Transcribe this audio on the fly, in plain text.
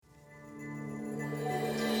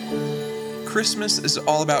Christmas is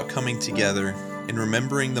all about coming together and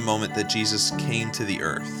remembering the moment that Jesus came to the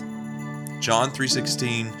earth. John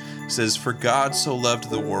 3:16 says, "For God so loved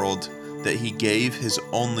the world that he gave his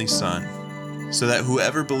only Son, so that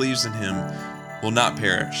whoever believes in him will not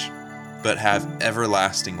perish, but have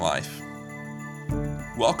everlasting life."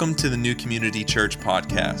 Welcome to the New Community Church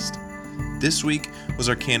podcast. This week was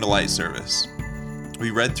our candlelight service. We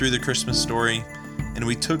read through the Christmas story, and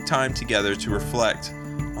we took time together to reflect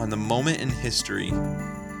on the moment in history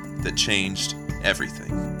that changed everything.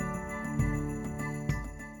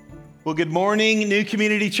 Well, good morning, New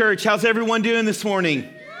Community Church. How's everyone doing this morning?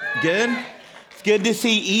 Good? It's good to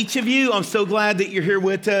see each of you. I'm so glad that you're here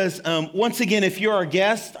with us. Once again, if you're our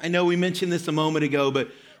guest, I know we mentioned this a moment ago, but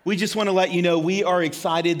we just want to let you know we are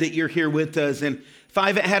excited that you're here with us. And if I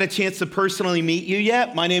haven't had a chance to personally meet you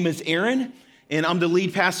yet, my name is Aaron, and I'm the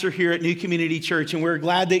lead pastor here at New Community Church, and we're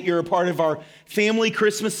glad that you're a part of our family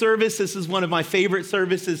Christmas service. This is one of my favorite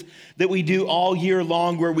services that we do all year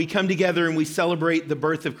long, where we come together and we celebrate the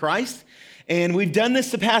birth of Christ. And we've done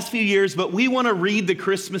this the past few years, but we want to read the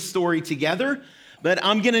Christmas story together, but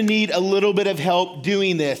I'm going to need a little bit of help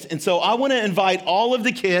doing this. And so I want to invite all of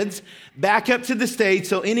the kids back up to the stage.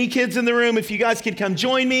 So any kids in the room, if you guys could come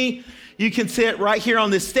join me, you can sit right here on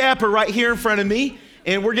this step or right here in front of me.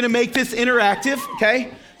 And we're going to make this interactive, okay?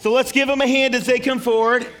 So let's give them a hand as they come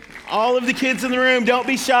forward. All of the kids in the room, don't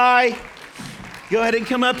be shy. Go ahead and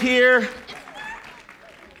come up here.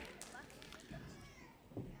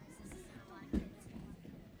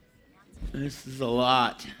 This is a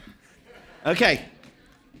lot. Okay.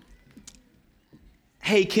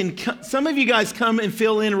 Hey, can some of you guys come and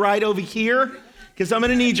fill in right over here? Because I'm going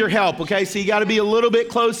to need your help, okay? So you got to be a little bit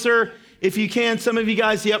closer. If you can, some of you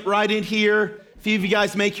guys, yep, right in here. A few of you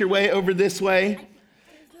guys make your way over this way.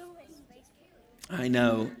 I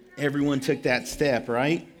know, everyone took that step,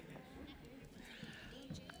 right?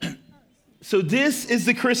 So this is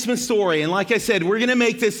the Christmas story. And like I said, we're going to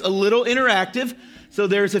make this a little interactive. So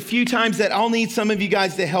there's a few times that I'll need some of you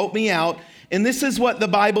guys to help me out. And this is what the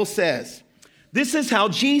Bible says. This is how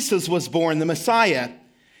Jesus was born, the Messiah.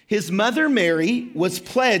 His mother, Mary, was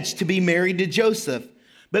pledged to be married to Joseph.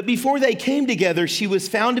 But before they came together, she was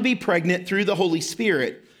found to be pregnant through the Holy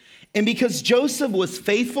Spirit. And because Joseph was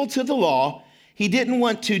faithful to the law, he didn't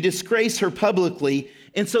want to disgrace her publicly,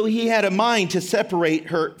 and so he had a mind to separate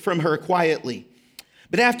her from her quietly.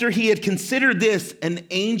 But after he had considered this, an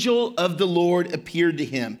angel of the Lord appeared to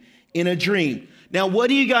him in a dream. Now, what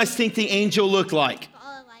do you guys think the angel looked like?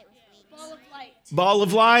 Ball of light with wings. Ball of light. Ball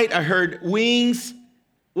of light. I heard wings.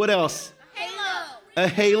 What else? Halo. A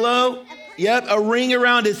halo. Yep, a ring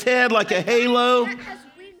around his head like a halo. That has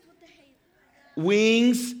wings with the halo.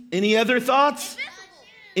 Wings. Any other thoughts?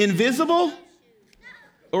 Invisible?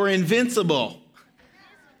 Or invincible?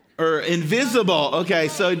 Or invisible. Okay,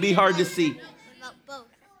 so it'd be hard to see. About both.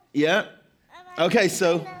 Yep. Okay,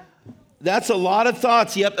 so that's a lot of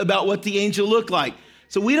thoughts, yep, about what the angel looked like.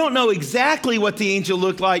 So we don't know exactly what the angel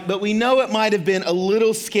looked like, but we know it might have been a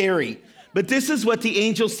little scary. But this is what the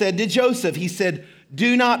angel said to Joseph. He said,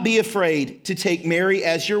 "Do not be afraid to take Mary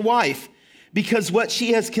as your wife, because what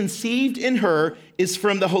she has conceived in her is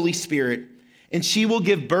from the Holy Spirit. And she will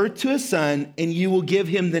give birth to a son, and you will give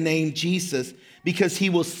him the name Jesus, because he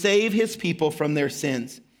will save his people from their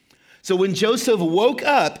sins." So when Joseph woke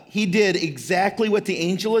up, he did exactly what the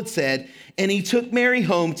angel had said, and he took Mary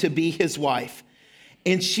home to be his wife.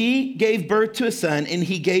 And she gave birth to a son, and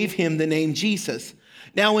he gave him the name Jesus.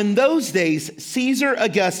 Now, in those days, Caesar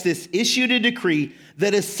Augustus issued a decree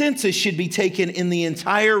that a census should be taken in the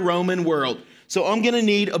entire Roman world. So I'm going to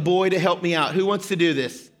need a boy to help me out. Who wants to do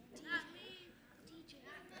this?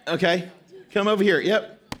 Okay, come over here.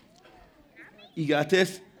 Yep. You got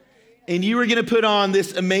this? And you were going to put on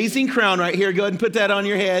this amazing crown right here. Go ahead and put that on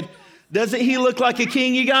your head. Doesn't he look like a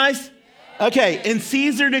king, you guys? Okay, and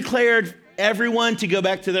Caesar declared everyone to go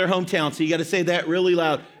back to their hometown. So you got to say that really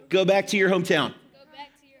loud. Go back to your hometown.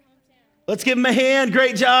 Let's give him a hand.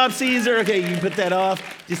 Great job, Caesar. Okay, you can put that off.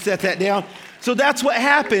 Just set that down. So that's what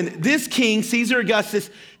happened. This king, Caesar Augustus,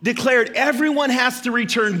 declared everyone has to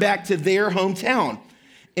return back to their hometown.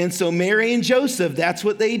 And so Mary and Joseph, that's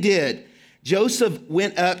what they did. Joseph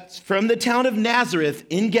went up from the town of Nazareth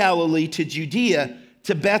in Galilee to Judea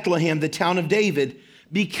to Bethlehem, the town of David,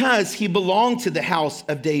 because he belonged to the house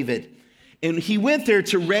of David. And he went there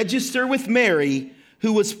to register with Mary,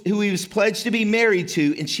 who he was pledged to be married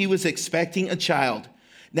to, and she was expecting a child.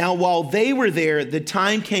 Now, while they were there, the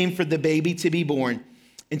time came for the baby to be born.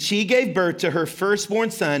 And she gave birth to her firstborn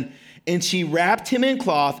son, and she wrapped him in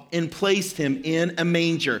cloth and placed him in a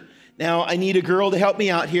manger. Now, I need a girl to help me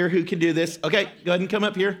out here who can do this. Okay, go ahead and come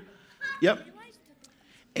up here. Yep.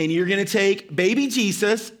 And you're going to take baby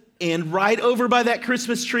Jesus, and right over by that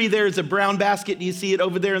Christmas tree, there is a brown basket. Do you see it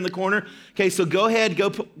over there in the corner? Okay, so go ahead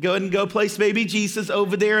and go place baby Jesus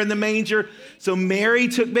over there in the manger. So Mary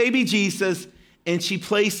took baby Jesus, and she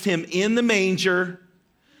placed him in the manger.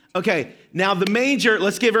 Okay, now the manger,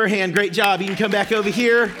 let's give her a hand. Great job. You can come back over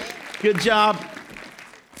here. Good job.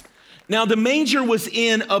 Now the manger was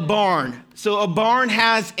in a barn. So a barn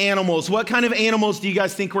has animals. What kind of animals do you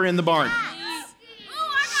guys think were in the barn?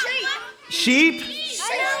 Sheep?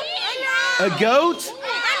 A goat?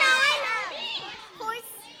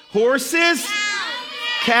 Horses?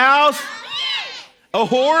 Cows? A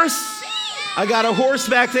horse? I got a horse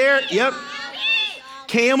back there. Yep.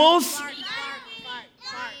 Camels?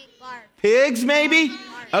 Pigs, maybe?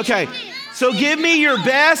 Okay. So give me your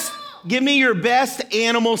best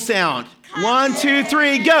animal sound. 1, 2,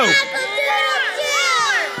 3, go.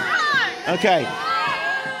 Okay.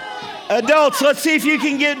 Adults, let's see if you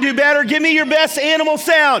can do better. Give me your best animal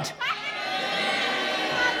sound.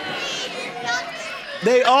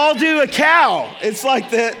 They all do a cow. It's like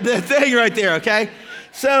the thing right there, okay?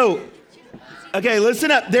 So, okay,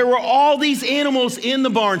 listen up. There were all these animals in the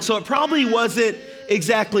barn, so it probably wasn't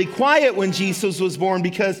exactly quiet when Jesus was born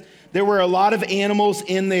because there were a lot of animals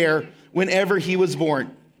in there whenever he was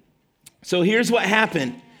born. So here's what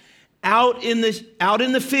happened. Out in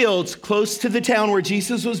the fields close to the town where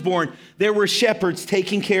Jesus was born, there were shepherds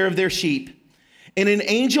taking care of their sheep. And an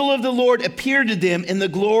angel of the Lord appeared to them, and the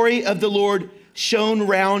glory of the Lord shone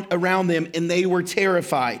around them, and they were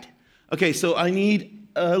terrified. Okay, so I need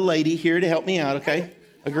a lady here to help me out, okay?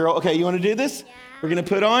 A girl. Okay, you want to do this? We're going to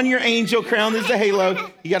put on your angel crown. This is a halo.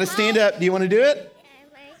 You got to stand up. Do you want to do it?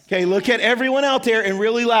 Okay, look at everyone out there and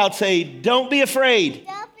really loud say, "Don't be afraid."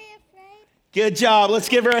 Don't be afraid. Good job. Let's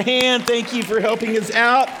give her a hand. Thank you for helping us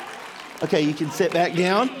out. Okay, you can sit back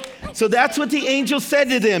down. So that's what the angel said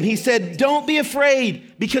to them. He said, "Don't be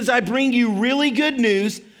afraid, because I bring you really good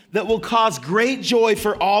news that will cause great joy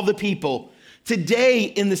for all the people. Today,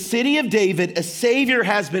 in the city of David, a Savior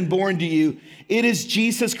has been born to you. It is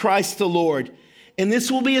Jesus Christ the Lord. And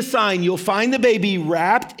this will be a sign. You'll find the baby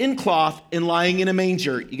wrapped in cloth and lying in a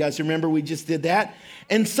manger." You guys remember we just did that?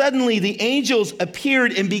 And suddenly the angels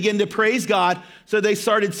appeared and began to praise God. So they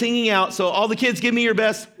started singing out. So all the kids, give me your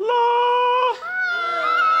best. La.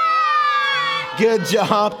 Good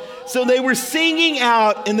job. So they were singing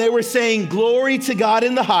out and they were saying, "Glory to God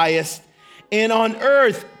in the highest, and on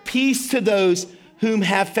earth peace to those whom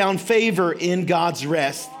have found favor in God's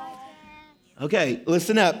rest." Okay,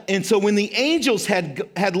 listen up. And so when the angels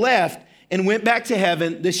had left and went back to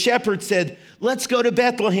heaven, the shepherds said, "Let's go to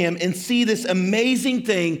Bethlehem and see this amazing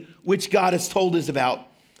thing which God has told us about."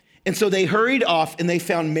 And so they hurried off, and they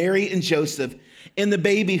found Mary and Joseph and the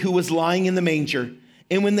baby who was lying in the manger.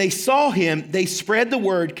 And when they saw him, they spread the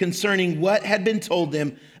word concerning what had been told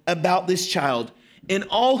them about this child. And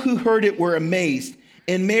all who heard it were amazed.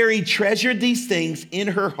 And Mary treasured these things in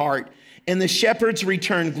her heart. And the shepherds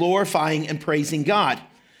returned, glorifying and praising God.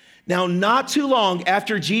 Now, not too long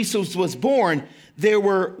after Jesus was born, there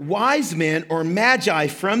were wise men or magi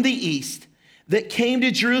from the east that came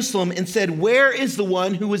to Jerusalem and said, "Where is the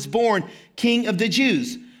one who was born King of the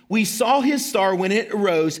Jews? We saw his star when it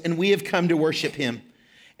arose, and we have come to worship him."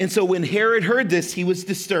 And so when Herod heard this, he was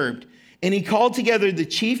disturbed. And he called together the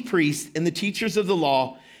chief priests and the teachers of the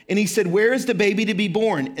law. And he said, "Where is the baby to be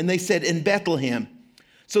born?" And they said, "In Bethlehem."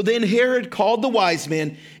 So then Herod called the wise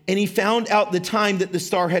men, and he found out the time that the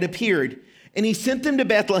star had appeared. And he sent them to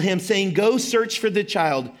Bethlehem, saying, "Go search for the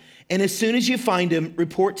child. And as soon as you find him,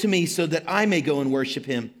 report to me so that I may go and worship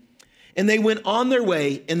him." And they went on their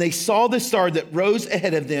way, and they saw the star that rose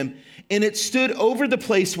ahead of them, and it stood over the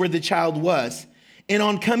place where the child was. And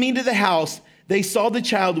on coming to the house, they saw the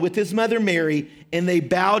child with his mother Mary, and they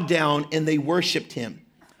bowed down and they worshiped him.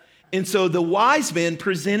 And so the wise men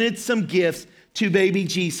presented some gifts to baby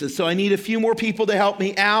Jesus. So I need a few more people to help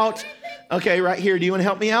me out. Okay, right here. Do you want to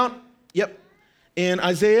help me out? Yep. And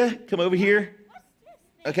Isaiah, come over here.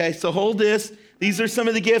 Okay, so hold this. These are some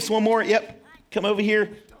of the gifts. One more. Yep. Come over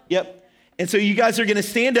here. Yep. And so you guys are going to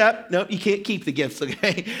stand up. Nope, you can't keep the gifts,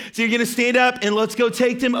 okay? So you're going to stand up and let's go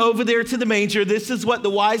take them over there to the manger. This is what the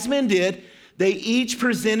wise men did. They each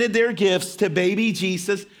presented their gifts to baby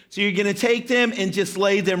Jesus. So you're going to take them and just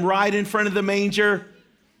lay them right in front of the manger.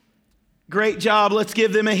 Great job. Let's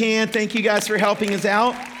give them a hand. Thank you guys for helping us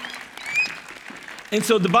out. And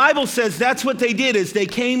so the Bible says that's what they did is they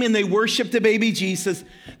came and they worshiped the baby Jesus.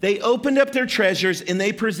 They opened up their treasures and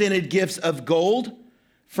they presented gifts of gold,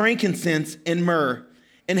 frankincense, and myrrh.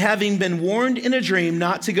 And having been warned in a dream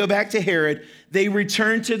not to go back to Herod, they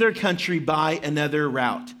returned to their country by another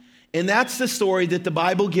route. And that's the story that the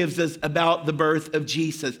Bible gives us about the birth of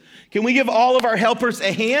Jesus. Can we give all of our helpers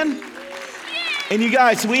a hand? And you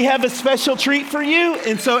guys, we have a special treat for you.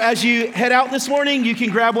 And so as you head out this morning, you can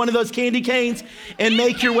grab one of those candy canes and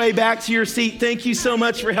make your way back to your seat. Thank you so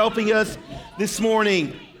much for helping us this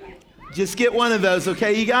morning. Just get one of those,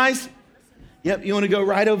 okay, you guys? Yep, you want to go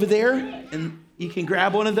right over there and you can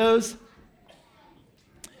grab one of those.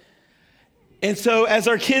 And so as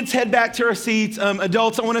our kids head back to our seats,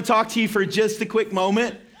 adults, I want to talk to you for just a quick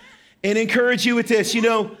moment and encourage you with this. You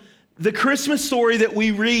know, the Christmas story that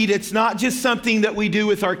we read, it's not just something that we do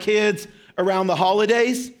with our kids around the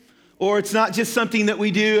holidays, or it's not just something that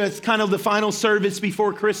we do as kind of the final service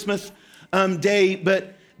before Christmas Day,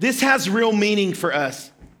 but this has real meaning for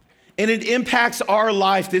us. And it impacts our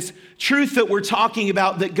life, this truth that we're talking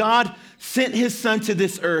about, that God sent his son to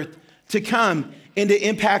this earth to come and to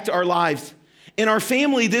impact our lives. In our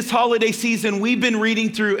family, this holiday season, we've been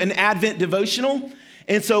reading through an Advent devotional.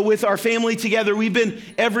 And so with our family together, we've been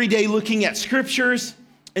every day looking at scriptures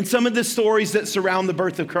and some of the stories that surround the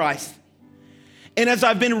birth of Christ. And as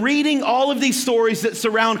I've been reading all of these stories that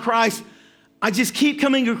surround Christ, I just keep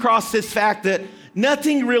coming across this fact that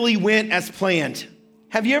nothing really went as planned.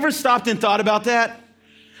 Have you ever stopped and thought about that?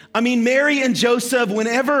 I mean, Mary and Joseph,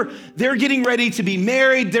 whenever they're getting ready to be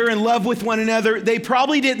married, they're in love with one another, they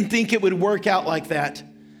probably didn't think it would work out like that.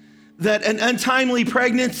 That an untimely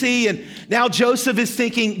pregnancy, and now Joseph is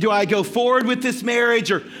thinking, do I go forward with this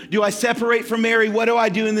marriage or do I separate from Mary? What do I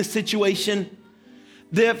do in this situation?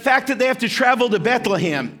 The fact that they have to travel to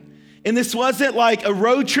Bethlehem, and this wasn't like a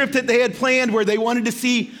road trip that they had planned where they wanted to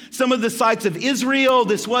see some of the sights of Israel.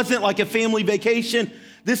 This wasn't like a family vacation.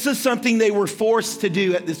 This is something they were forced to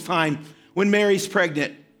do at this time when Mary's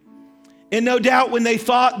pregnant. And no doubt when they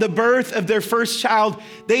thought the birth of their first child,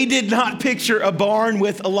 they did not picture a barn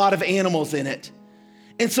with a lot of animals in it.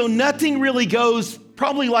 And so nothing really goes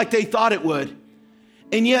probably like they thought it would.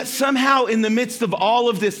 And yet somehow in the midst of all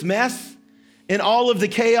of this mess and all of the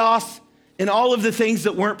chaos and all of the things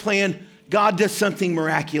that weren't planned, God does something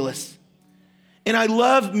miraculous. And I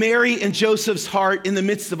love Mary and Joseph's heart in the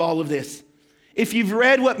midst of all of this. If you've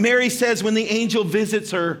read what Mary says when the angel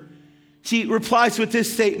visits her, she replies with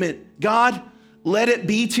this statement, God, let it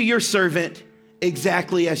be to your servant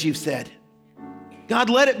exactly as you've said. God,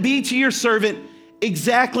 let it be to your servant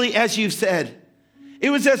exactly as you've said. It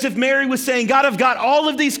was as if Mary was saying, God, I've got all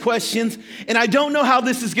of these questions and I don't know how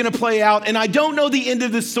this is going to play out and I don't know the end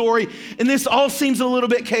of the story and this all seems a little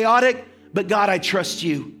bit chaotic, but God, I trust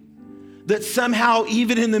you. That somehow,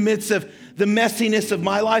 even in the midst of the messiness of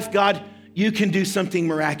my life, God, you can do something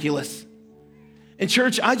miraculous. And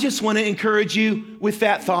church, I just want to encourage you with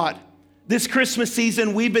that thought. This Christmas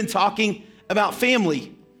season, we've been talking about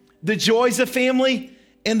family, the joys of family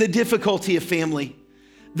and the difficulty of family,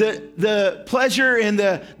 the pleasure and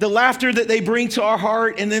the laughter that they bring to our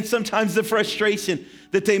heart, and then sometimes the frustration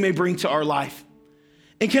that they may bring to our life.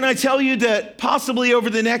 And can I tell you that possibly over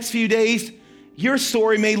the next few days, your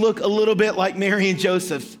story may look a little bit like Mary and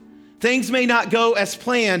Joseph's. Things may not go as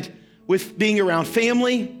planned with being around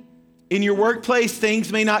family. In your workplace,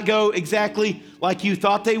 things may not go exactly like you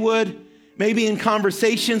thought they would. Maybe in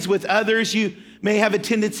conversations with others, you may have a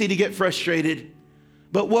tendency to get frustrated.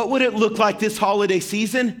 But what would it look like this holiday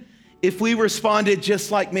season if we responded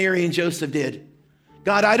just like Mary and Joseph did?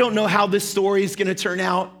 God, I don't know how this story is going to turn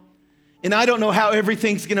out, and I don't know how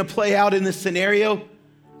everything's going to play out in this scenario,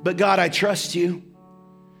 but God, I trust you.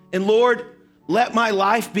 And Lord, let my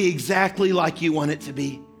life be exactly like you want it to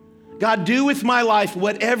be. God, do with my life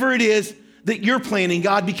whatever it is that you're planning,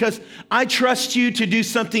 God, because I trust you to do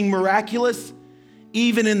something miraculous,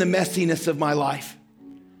 even in the messiness of my life.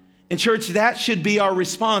 And church, that should be our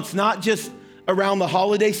response, not just around the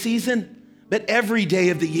holiday season, but every day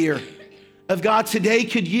of the year. Of God, today,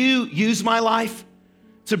 could you use my life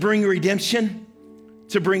to bring redemption,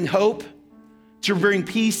 to bring hope, to bring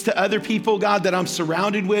peace to other people, God, that I'm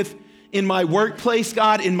surrounded with in my workplace,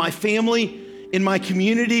 God, in my family, in my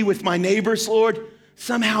community, with my neighbors, Lord.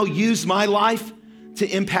 Somehow use my life to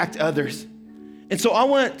impact others. And so I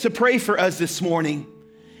want to pray for us this morning.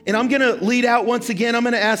 And I'm going to lead out once again. I'm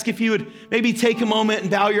going to ask if you would maybe take a moment and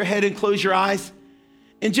bow your head and close your eyes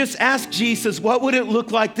and just ask Jesus, what would it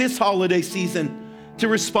look like this holiday season to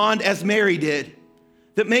respond as Mary did?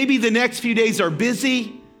 That maybe the next few days are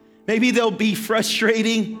busy, maybe they'll be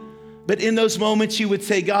frustrating, but in those moments you would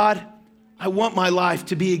say, God, I want my life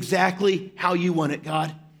to be exactly how you want it,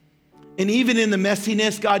 God. And even in the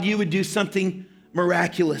messiness, God, you would do something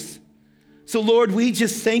miraculous. So Lord, we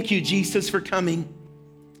just thank you, Jesus, for coming.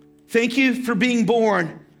 Thank you for being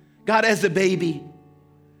born, God, as a baby.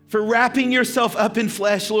 for wrapping yourself up in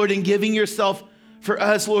flesh, Lord, and giving yourself for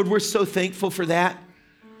us, Lord. We're so thankful for that.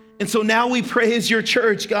 And so now we pray as your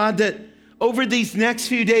church, God, that over these next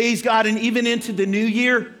few days, God, and even into the new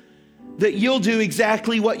year, that you'll do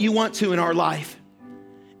exactly what you want to in our life.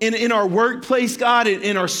 In our workplace, God,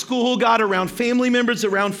 in our school, God, around family members,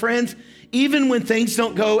 around friends, even when things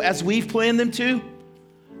don't go as we've planned them to,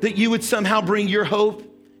 that you would somehow bring your hope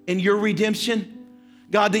and your redemption.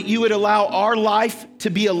 God, that you would allow our life to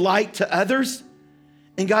be a light to others.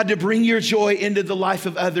 And God, to bring your joy into the life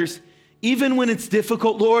of others. Even when it's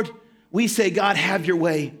difficult, Lord, we say, God, have your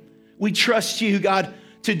way. We trust you, God,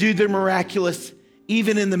 to do the miraculous,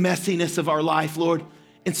 even in the messiness of our life, Lord.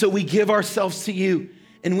 And so we give ourselves to you,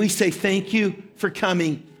 and we say thank you for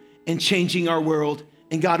coming and changing our world.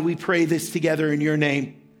 And God, we pray this together in your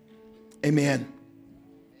name. Amen.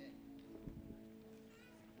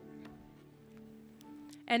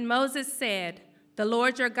 And Moses said, "The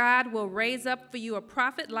Lord your God will raise up for you a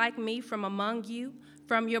prophet like me from among you,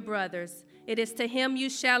 from your brothers. It is to him you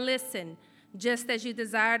shall listen, just as you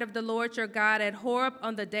desired of the Lord your God at Horeb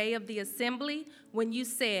on the day of the assembly, when you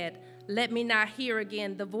said, 'Let me not hear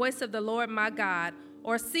again the voice of the Lord my God,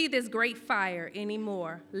 or see this great fire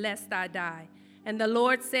anymore, lest I die.' And the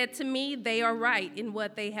Lord said to me, 'They are right in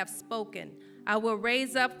what they have spoken. I will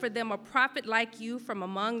raise up for them a prophet like you from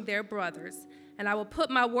among their brothers. And I will put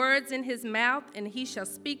my words in his mouth, and he shall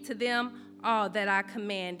speak to them all that I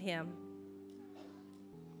command him.'"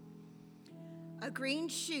 A green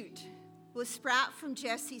shoot will sprout from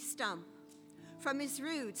Jesse's stump, from his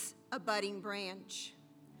roots a budding branch.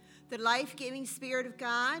 The life-giving Spirit of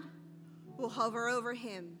God will hover over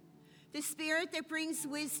him, the Spirit that brings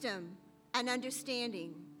wisdom and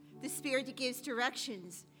understanding, the Spirit that gives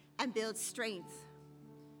directions and builds strength,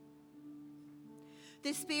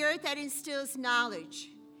 the Spirit that instills knowledge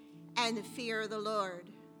and the fear of the Lord.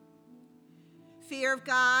 Fear of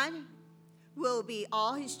God will be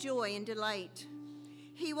all his joy and delight.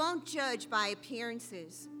 He won't judge by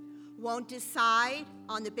appearances, won't decide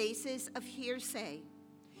on the basis of hearsay.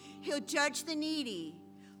 He'll judge the needy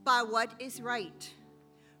by what is right,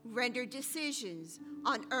 render decisions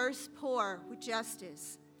on earth's poor with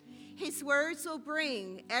justice. His words will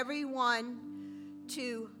bring everyone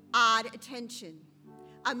to odd attention.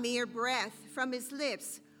 A mere breath from his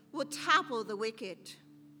lips will topple the wicked.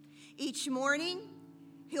 Each morning,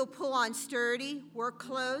 he'll pull on sturdy work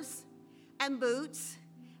clothes and boots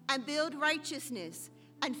and build righteousness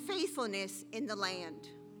and faithfulness in the land.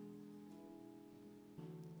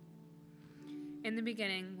 In the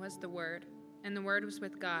beginning was the Word, and the Word was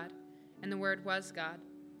with God, and the Word was God.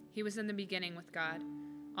 He was in the beginning with God.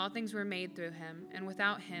 All things were made through him, and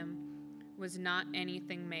without him was not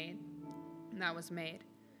anything made that was made.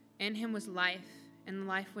 In him was life, and the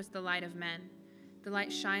life was the light of men. The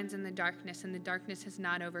light shines in the darkness, and the darkness has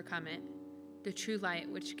not overcome it. The true light,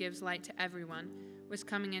 which gives light to everyone, was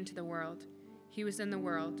coming into the world. He was in the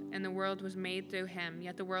world, and the world was made through him,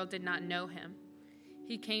 yet the world did not know him.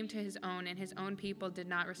 He came to his own, and his own people did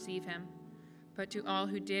not receive him. But to all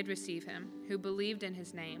who did receive him, who believed in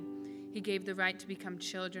his name, he gave the right to become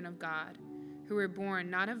children of God, who were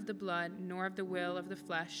born not of the blood, nor of the will of the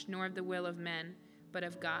flesh, nor of the will of men, but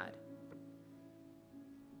of God.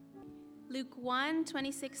 Luke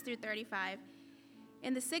 1:26-35.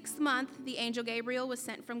 In the 6th month, the angel Gabriel was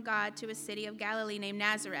sent from God to a city of Galilee named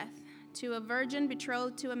Nazareth, to a virgin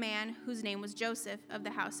betrothed to a man whose name was Joseph, of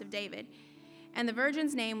the house of David. And the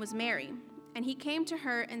virgin's name was Mary. And he came to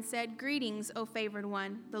her and said, "Greetings, O favored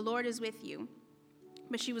one, the Lord is with you."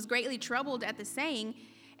 But she was greatly troubled at the saying,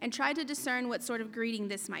 and tried to discern what sort of greeting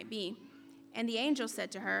this might be. And the angel said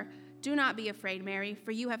to her, "Do not be afraid, Mary,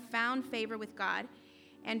 for you have found favor with God.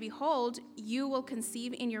 And behold, you will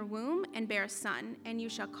conceive in your womb and bear a son, and you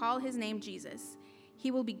shall call his name Jesus.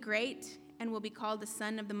 He will be great and will be called the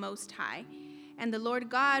Son of the Most High. And the Lord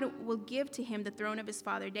God will give to him the throne of his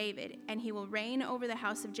father David, and he will reign over the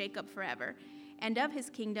house of Jacob forever, and of his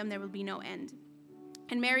kingdom there will be no end."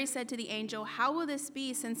 And Mary said to the angel, "How will this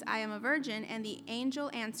be, since I am a virgin?" And the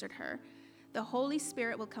angel answered her, "The Holy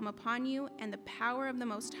Spirit will come upon you, and the power of the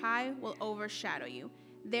Most High will overshadow you.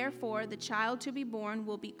 Therefore, the child to be born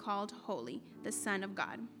will be called Holy, the Son of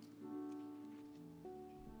God."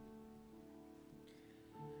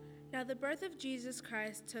 Now the birth of Jesus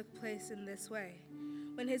Christ took place in this way.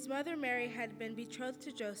 When his mother Mary had been betrothed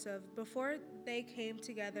to Joseph, before they came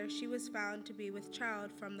together, she was found to be with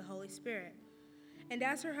child from the Holy Spirit. And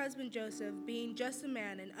as her husband Joseph, being just a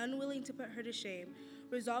man and unwilling to put her to shame,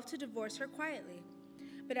 resolved to divorce her quietly.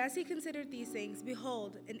 But as he considered these things,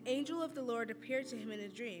 behold, an angel of the Lord appeared to him in a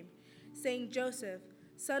dream, saying, "Joseph,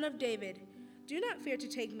 son of David, Do not fear to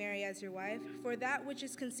take Mary as your wife, for that which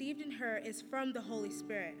is conceived in her is from the Holy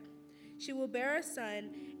Spirit. She will bear a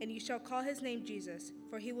son, and you shall call his name Jesus,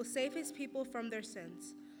 for he will save his people from their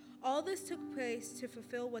sins. All this took place to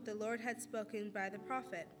fulfill what the Lord had spoken by the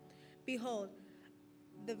prophet. Behold,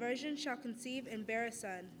 the virgin shall conceive and bear a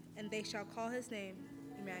son, and they shall call his name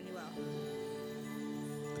Emmanuel.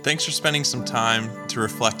 Thanks for spending some time to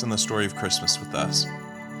reflect on the story of Christmas with us.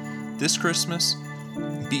 This Christmas,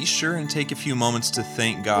 be sure and take a few moments to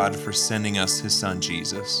thank God for sending us his son,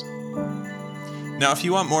 Jesus. Now, if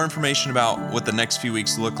you want more information about what the next few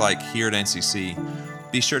weeks look like here at NCC,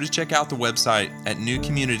 be sure to check out the website at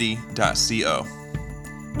newcommunity.co.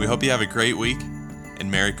 We hope you have a great week, and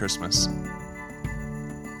Merry Christmas.